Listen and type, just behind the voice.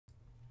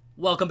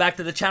Welcome back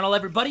to the channel,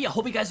 everybody. I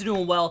hope you guys are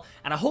doing well,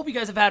 and I hope you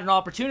guys have had an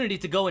opportunity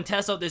to go and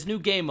test out this new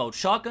game mode,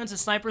 shotguns and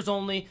snipers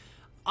only.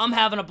 I'm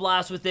having a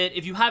blast with it.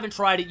 If you haven't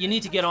tried it, you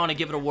need to get on and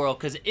give it a whirl,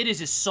 because it is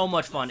just so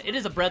much fun. It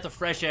is a breath of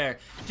fresh air,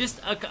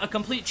 just a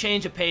complete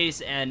change of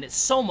pace, and it's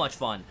so much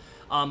fun.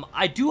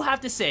 I do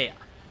have to say,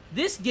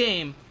 this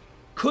game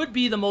could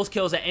be the most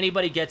kills that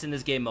anybody gets in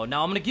this game mode.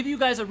 Now, I'm going to give you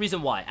guys a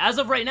reason why. As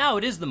of right now,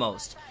 it is the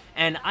most.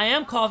 And I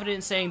am confident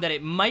in saying that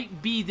it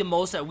might be the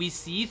most that we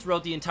see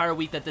throughout the entire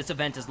week that this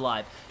event is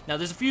live. Now,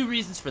 there's a few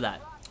reasons for that.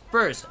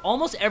 First,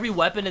 almost every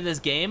weapon in this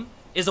game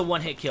is a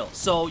one-hit kill.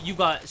 So, you've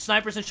got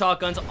snipers and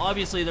shotguns.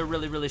 Obviously, they're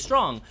really, really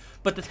strong.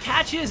 But the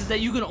catch is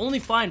that you can only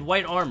find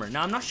white armor.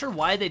 Now, I'm not sure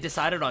why they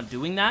decided on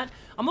doing that.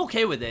 I'm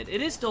okay with it.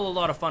 It is still a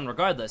lot of fun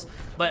regardless.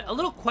 But a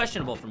little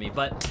questionable for me.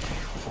 But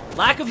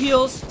lack of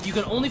heals, you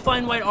can only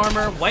find white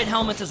armor, white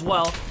helmets as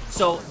well.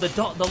 So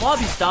the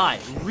lobbies die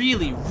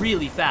really,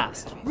 really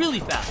fast. Really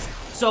fast.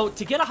 So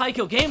to get a high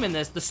kill game in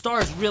this, the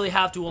stars really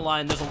have to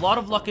align. There's a lot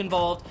of luck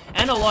involved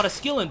and a lot of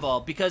skill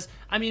involved because,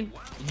 I mean,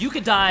 you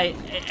could die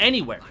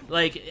anywhere.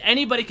 Like,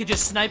 anybody could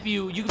just snipe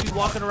you. You could be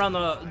walking around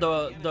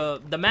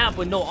the map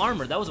with no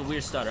armor. That was a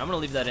weird stutter. I'm going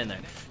to leave that in there.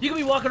 You could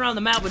be walking around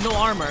the map with no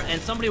armor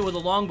and somebody with a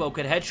longbow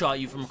could headshot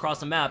you from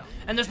across the map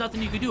and there's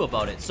nothing you could do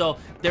about it. So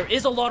there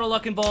is a lot of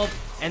luck involved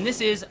and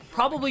this is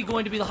probably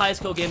going to be the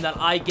highest kill game that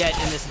I get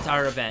in this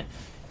entire event.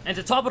 And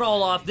to top it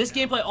all off, this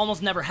gameplay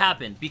almost never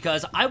happened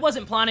because I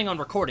wasn't planning on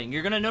recording.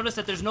 You're going to notice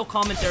that there's no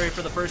commentary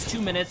for the first 2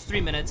 minutes,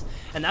 3 minutes,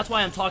 and that's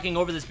why I'm talking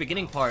over this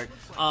beginning part.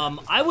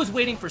 I was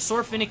waiting for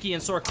Sore Finicky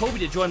and Sore Kobe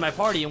to join my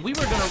party, and we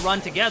were going to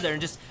run together and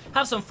just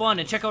have some fun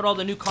and check out all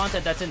the new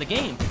content that's in the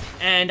game.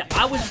 And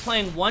I was just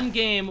playing one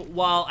game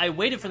while I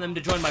waited for them to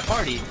join my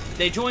party.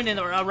 They joined in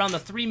around the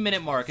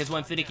 3-minute mark is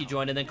when Finicky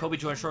joined, and then Kobe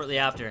joined shortly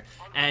after.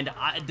 And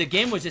the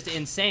game was just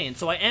insane.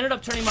 So I ended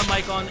up turning my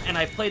mic on, and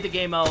I played the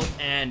game out,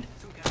 and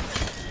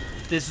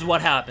this is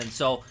what happened.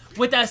 So,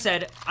 with that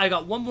said, I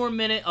got 1 more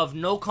minute of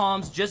no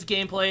comms, just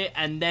gameplay,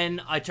 and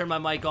then I turn my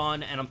mic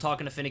on, and I'm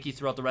talking to Finicky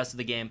throughout the rest of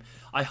the game.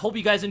 I hope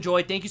you guys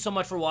enjoyed. Thank you so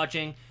much for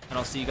watching, and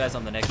I'll see you guys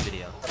on the next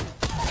video.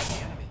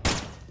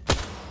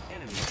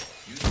 Enemy.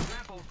 Use the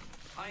grapple.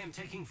 I am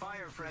taking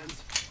fire,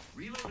 friends.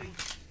 Reloading.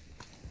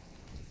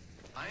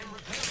 I am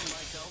repairing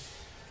myself.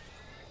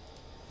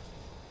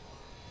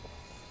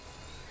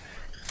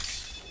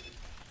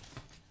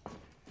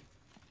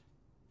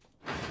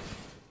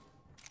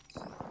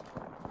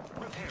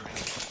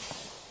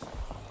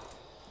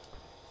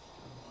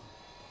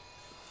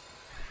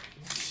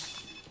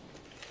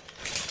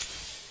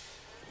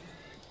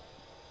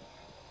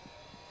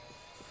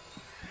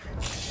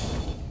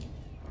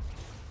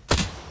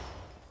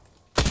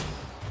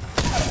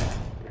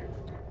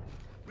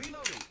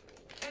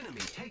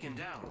 Taken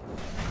down.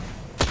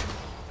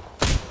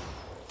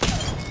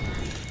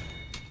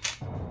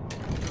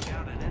 Took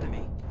out an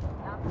enemy.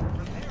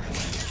 Repairing.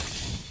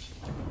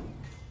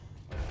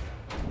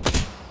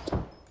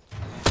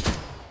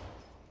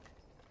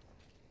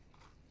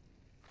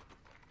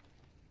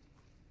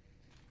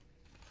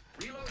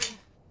 Reloading.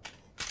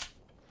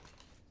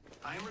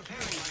 I am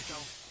repairing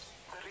myself.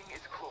 The ring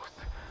is close.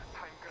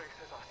 Time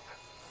graces us.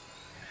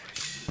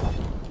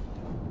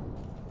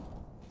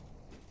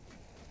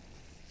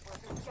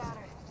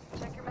 Scattered.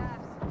 Check your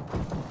maps.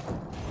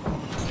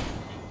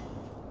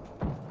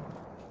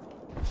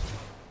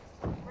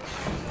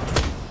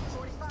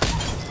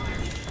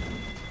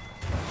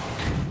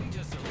 We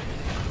just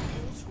eliminated the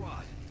whole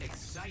squad.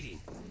 Exciting.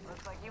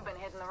 Looks like you've been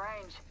hitting the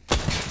range.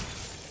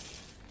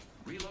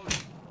 Reloading.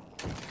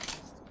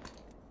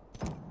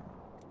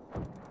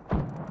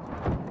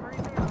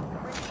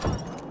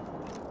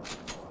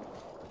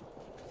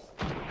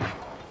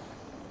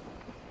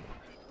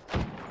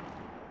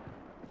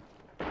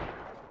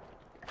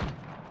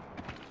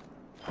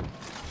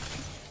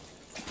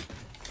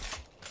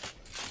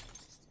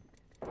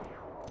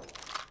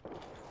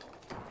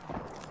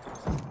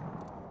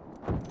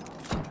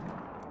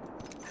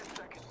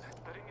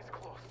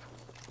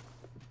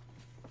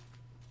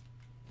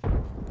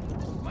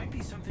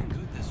 Something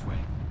good this way.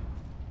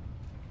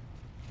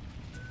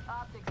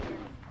 Optics here.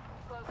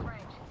 Close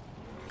range.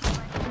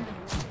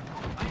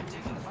 I am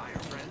taking fire,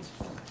 friends.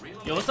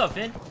 Reloading. Yo, what's up,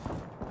 Finn?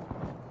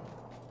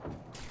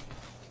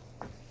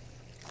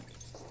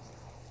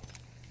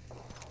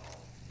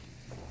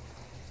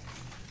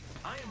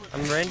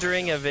 I'm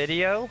rendering a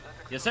video.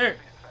 Yes, sir.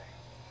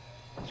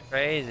 It's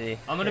crazy.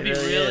 I'm gonna be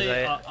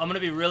I'm gonna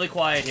be really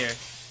quiet here.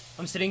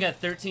 I'm sitting at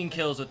 13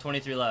 kills with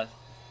 23 left.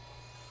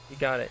 You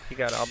got it. You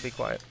got it. I'll be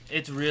quiet.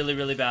 It's really,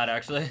 really bad,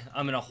 actually.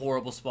 I'm in a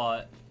horrible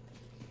spot.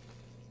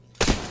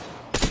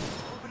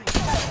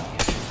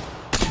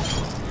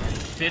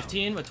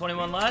 15 with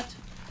 21 left.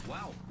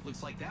 Wow,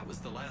 looks like that was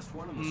the last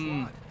one in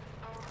the squad.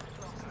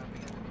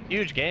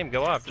 Huge game.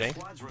 Go up, Jane.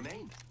 Squads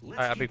remain.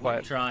 Alright, I'll be quiet.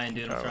 I'm trying,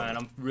 dude. I'm trying.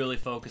 I'm really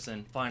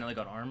focusing. Finally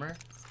got armor.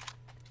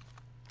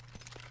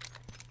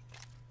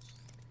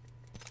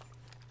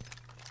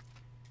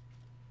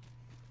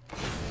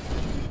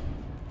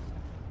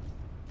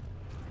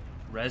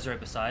 Res right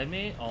beside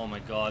me? Oh my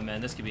god,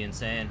 man, this could be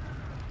insane.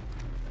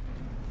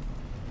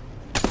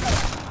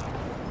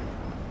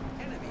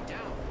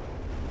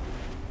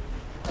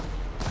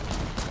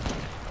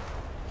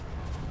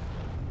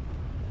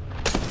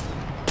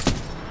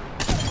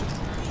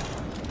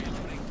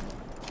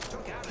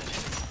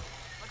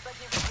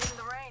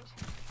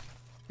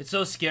 It's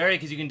so scary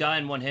because you can die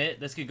in one hit.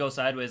 This could go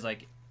sideways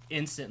like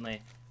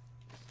instantly.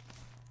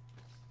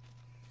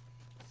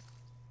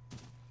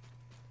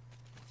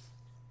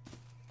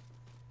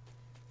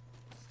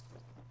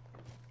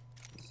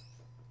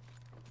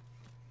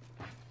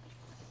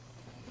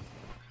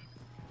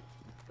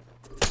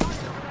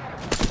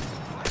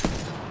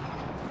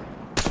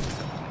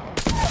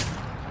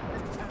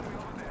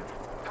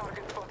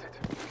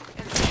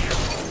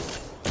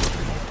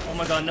 Oh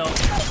my god, no.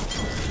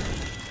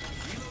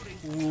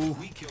 Ooh.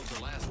 We killed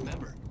the last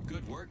member.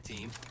 Good work,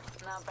 team.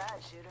 Not bad,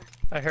 shooter.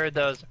 I heard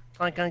those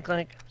clank, clank,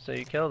 clank. So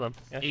you killed them.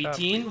 Yeah,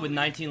 18 with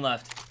 19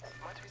 left.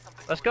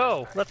 let's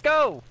go. Let's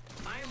go.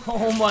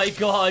 Oh my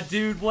god,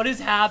 dude, what is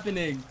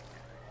happening?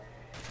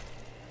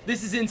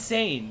 This is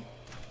insane.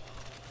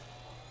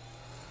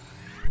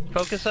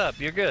 Focus up.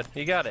 You're good.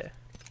 You got it.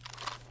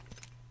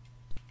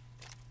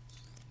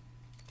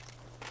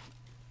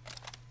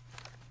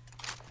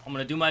 I'm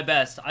gonna do my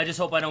best. I just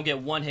hope I don't get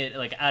one hit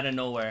like out of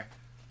nowhere.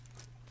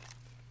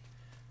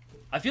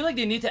 I feel like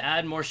they need to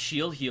add more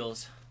shield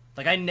heals.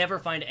 Like I never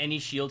find any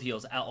shield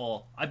heals at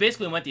all. I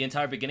basically went the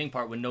entire beginning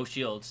part with no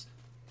shields.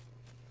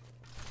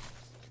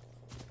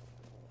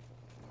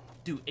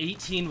 Dude,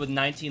 18 with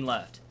 19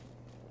 left.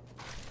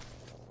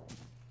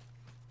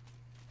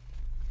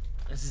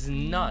 This is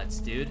nuts,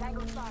 dude.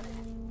 Tango spotted.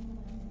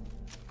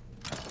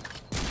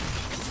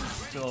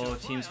 So,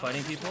 teams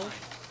fighting people?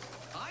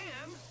 I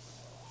am.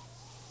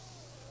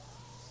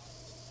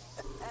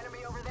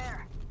 Enemy over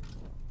there.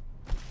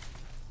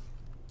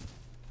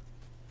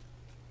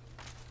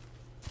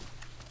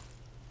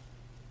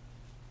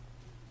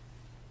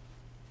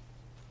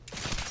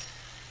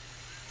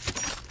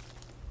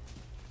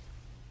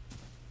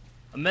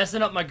 I'm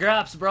messing up my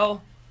graps,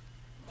 bro.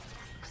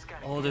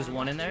 Oh, there's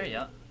one in there?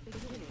 Yeah.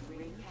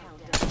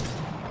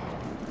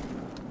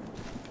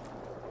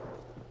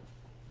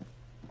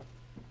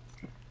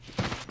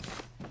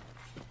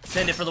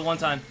 Send it for the one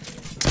time.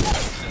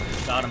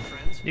 Got him.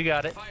 Friends. You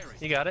got it.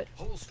 You got it.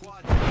 Whole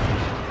squad.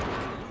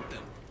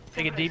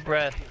 Take a deep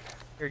breath.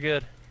 You're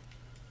good.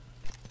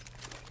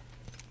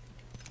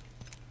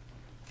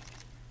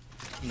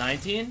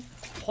 19?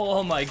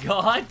 Oh my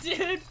god,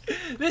 dude.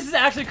 This is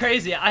actually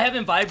crazy. I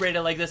haven't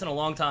vibrated like this in a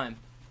long time.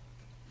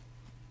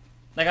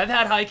 Like, I've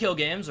had high kill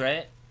games,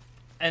 right?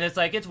 And it's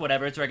like, it's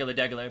whatever, it's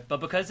regular. But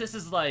because this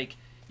is like,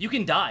 you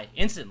can die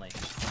instantly.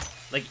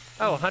 Like,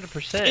 Oh,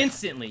 100%.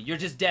 instantly, you're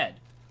just dead.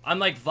 I'm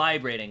like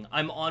vibrating.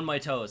 I'm on my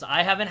toes.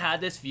 I haven't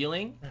had this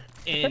feeling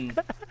in,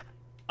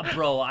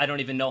 bro, I don't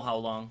even know how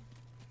long.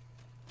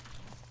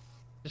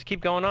 Just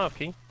keep going off,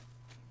 King.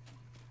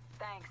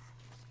 Thanks.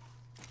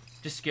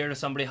 Just scared of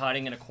somebody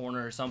hiding in a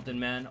corner or something,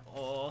 man.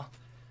 Oh,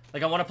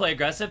 like I want to play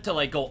aggressive to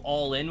like go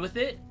all in with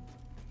it,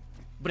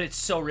 but it's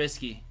so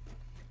risky.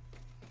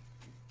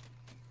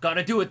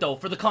 Gotta do it though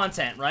for the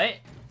content, right?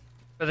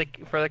 For the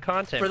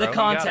content. For the bro. You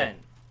got it. content.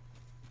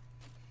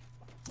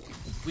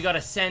 We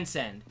gotta send.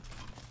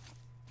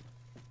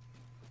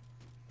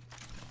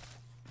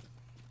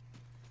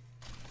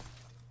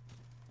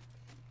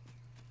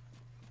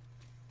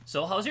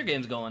 So, how's your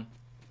games going?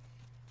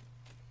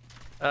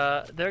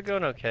 They're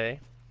going okay.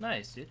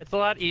 Nice, dude. It's a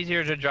lot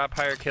easier to drop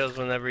higher kills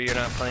whenever you're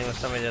not playing with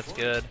somebody that's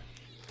good.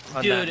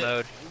 On Dude, that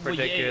mode, well,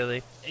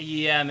 particularly.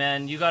 Yeah,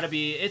 man, you gotta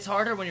be. It's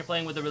harder when you're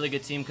playing with a really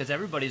good team because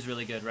everybody's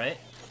really good, right?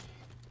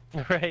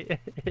 Right.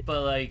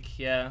 But like,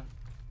 yeah,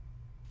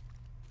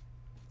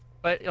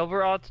 But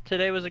overall,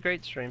 today was a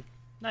great stream.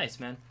 nice,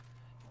 man.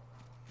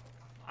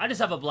 I just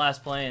have a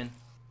blast playing.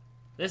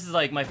 This is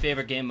like my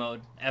favorite game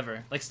mode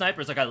ever. Like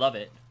snipers, like I love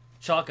it.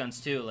 Shotguns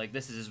too. Like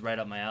this is just right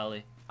up my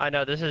alley. I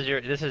know this is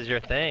your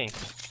thing.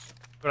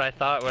 But I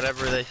thought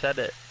whenever they said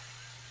it,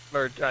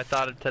 or I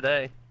thought it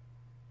today.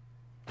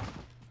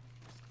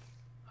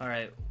 All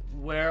right,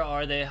 where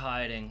are they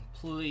hiding?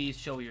 Please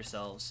show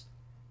yourselves.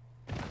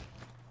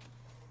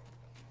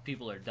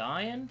 People are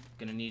dying.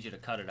 Gonna need you to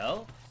cut it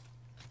out.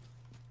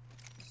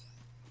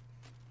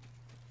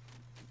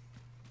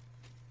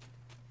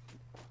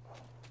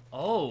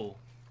 Oh,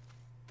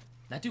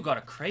 that dude got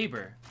a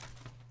Kraber.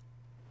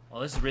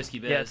 Oh, this is risky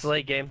biz. Yeah, it's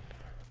late game.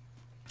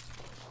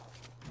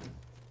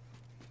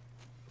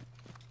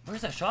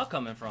 Where's that shot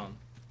coming from?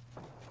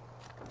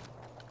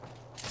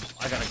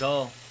 I gotta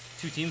go.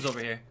 Two teams over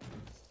here.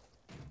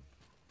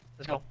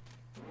 Let's go.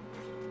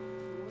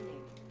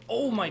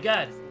 Oh my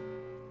god. Good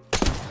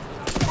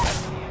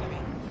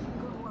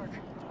work.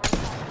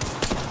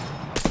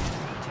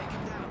 Take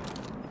him down.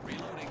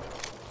 Reloading.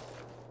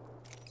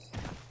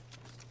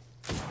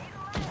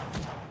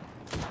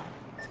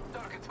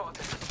 Target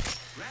spotted.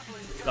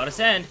 Grappling. Gotta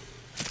send.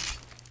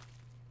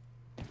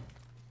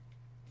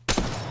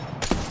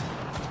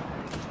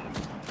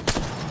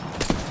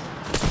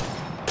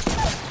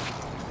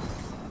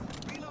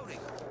 Reloading.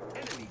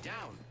 Enemy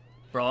down.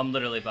 Bro, I'm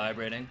literally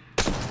vibrating.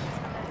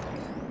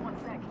 1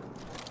 sec.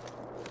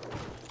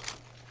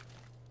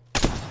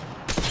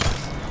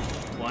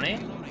 20?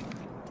 Reloading.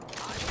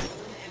 I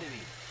killed an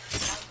enemy.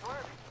 Nice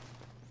work.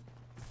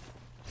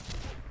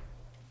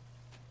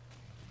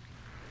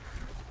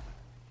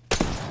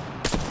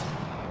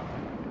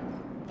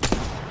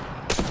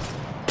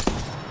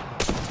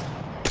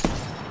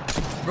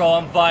 Bro,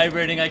 I'm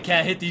vibrating. I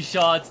can't hit these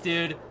shots,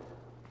 dude.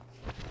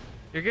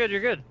 You're good, you're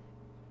good.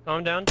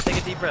 Calm down, take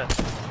a deep breath.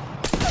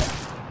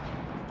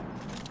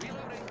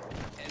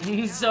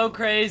 Reloading. So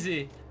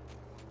crazy.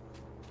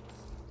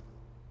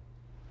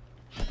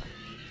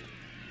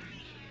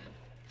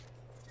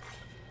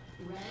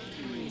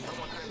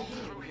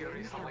 Through here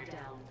recently.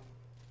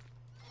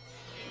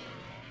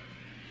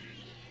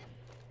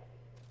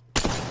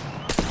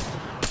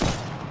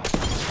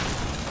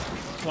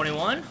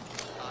 21,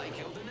 I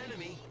killed an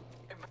enemy.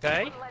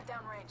 Okay. Let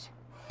down range.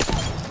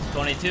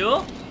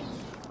 22.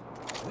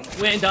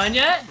 We ain't done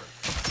yet.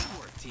 Good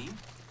work, team.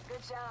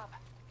 Good job.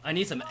 I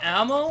need some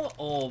ammo.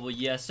 Oh, well,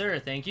 yes, sir.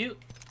 Thank you.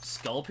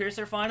 Skull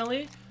piercer,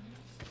 finally.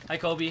 Hi,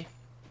 Kobe.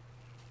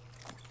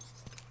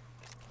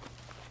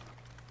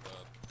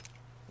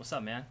 What's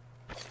up, man?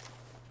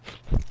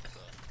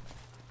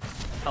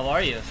 How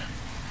are you?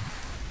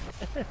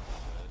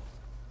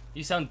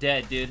 You sound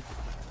dead, dude.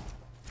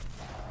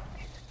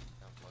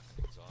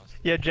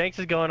 Yeah, Janks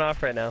is going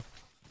off right now.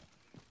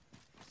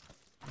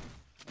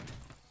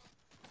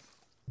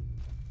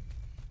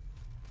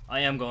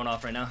 I am going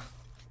off right now.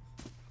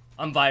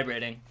 I'm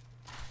vibrating.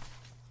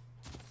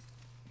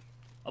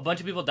 A bunch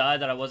of people died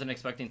that I wasn't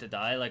expecting to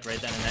die, like right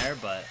then and there,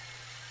 but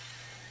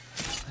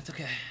that's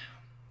okay.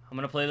 I'm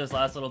gonna play this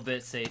last little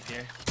bit safe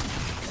here.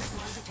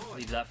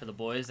 Leave that for the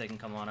boys, they can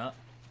come on up.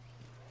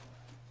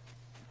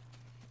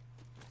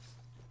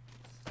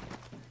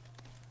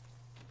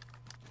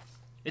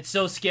 It's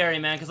so scary,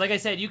 man, because like I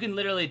said, you can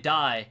literally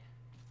die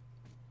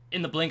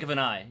in the blink of an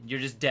eye. You're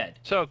just dead.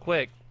 So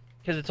quick,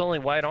 because it's only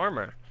white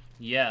armor.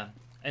 Yeah.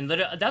 And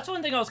literally, that's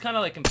one thing I was kind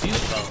of like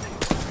confused about.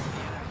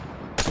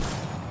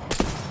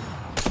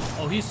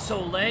 Oh, he's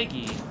so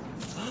laggy.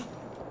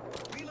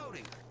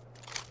 Reloading.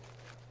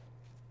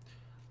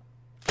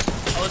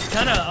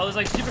 I was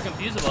like super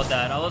confused about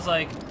that. I was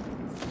like,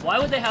 why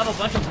would they have a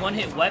bunch of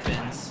one-hit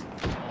weapons?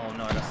 Oh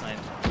no, I got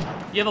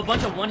sniped. You have a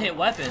bunch of one-hit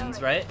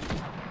weapons, right?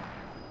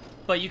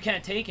 But you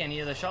can't take any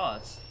of the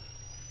shots.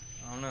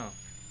 I don't know.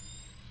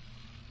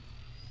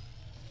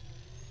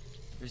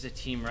 There's a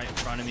team right in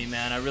front of me,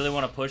 man. I really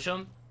want to push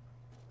them.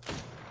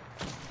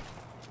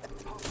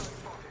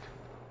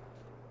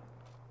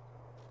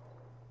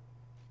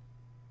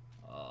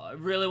 I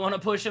really want to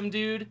push him,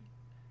 dude.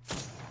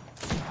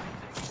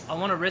 I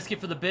want to risk it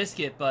for the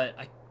biscuit, but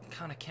I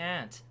kind of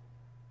can't.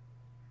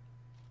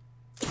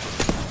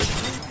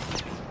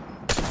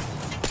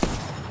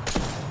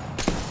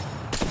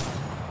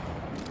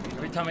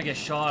 Every time I get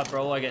shot,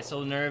 bro, I get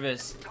so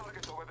nervous.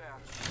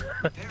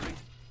 Repairing.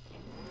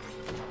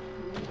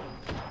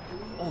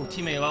 Oh,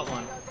 teammate got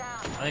one.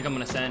 I think I'm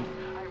gonna send.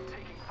 I am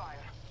taking fire.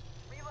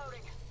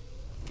 Reloading.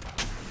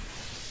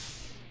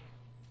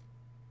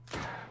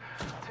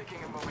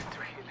 Taking a moment to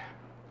heal.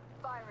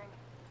 Firing.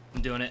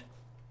 I'm doing it.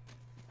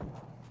 I'm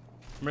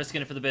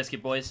risking it for the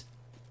biscuit, boys.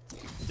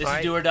 This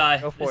Alright, is do or die.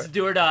 go for This it. is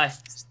do or die.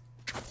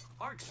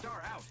 Arc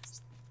star out.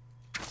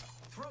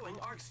 Throwing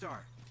arc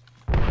star.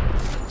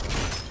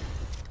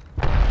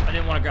 I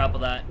didn't want to grapple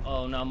that.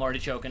 Oh no, I'm already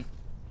choking.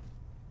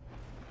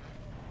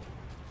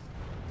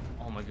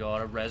 Oh my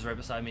god, a res right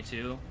beside me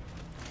too.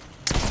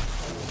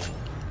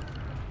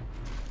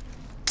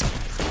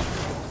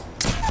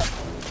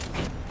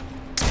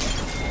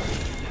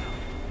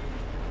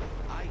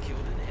 I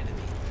killed an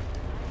enemy.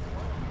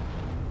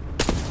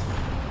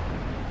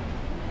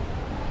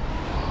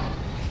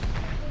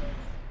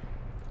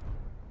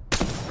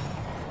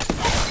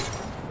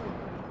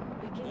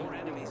 More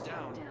enemies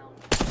down.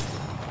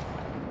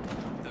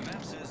 The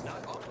map says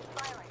not all.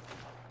 Firing.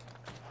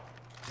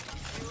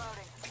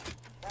 Reloading.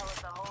 That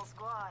was the whole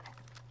squad.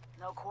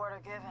 No quarter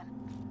given.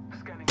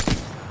 Scanning.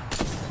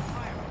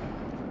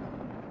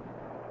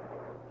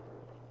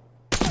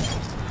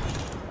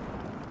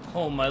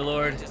 Oh my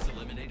lord. Just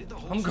eliminated the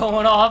whole I'm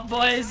going off,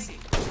 boys.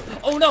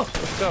 Oh no!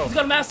 Go. He's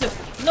got a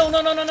massive. No,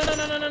 no, no, no, no, no,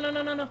 no, no, no,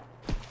 no, no, no.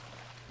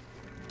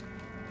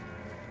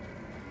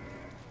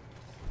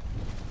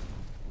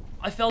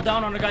 I fell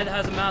down on a guy that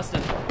has a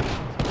mastiff.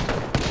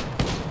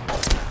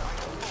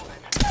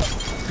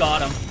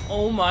 Got him.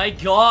 Oh my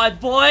god,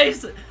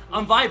 boys!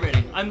 I'm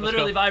vibrating. I'm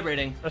literally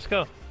vibrating. Let's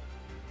go.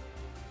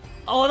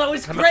 Oh, that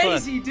was How much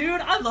crazy,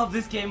 dude. I love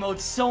this game mode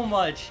so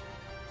much.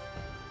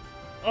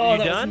 Oh, You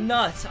that was done?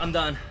 nuts. I'm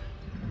done.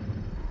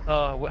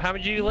 How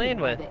many you laying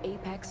with? The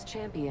Apex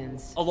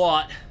champions. A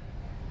lot.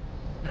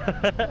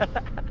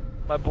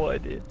 My boy,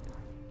 dude.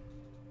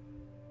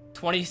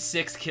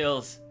 26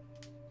 kills.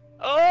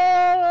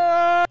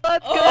 Oh,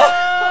 let's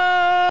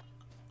go!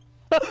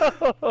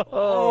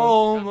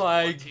 Oh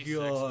my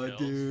god,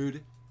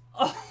 dude.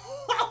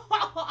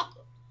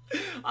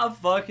 I'm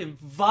fucking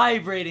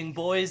vibrating,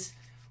 boys.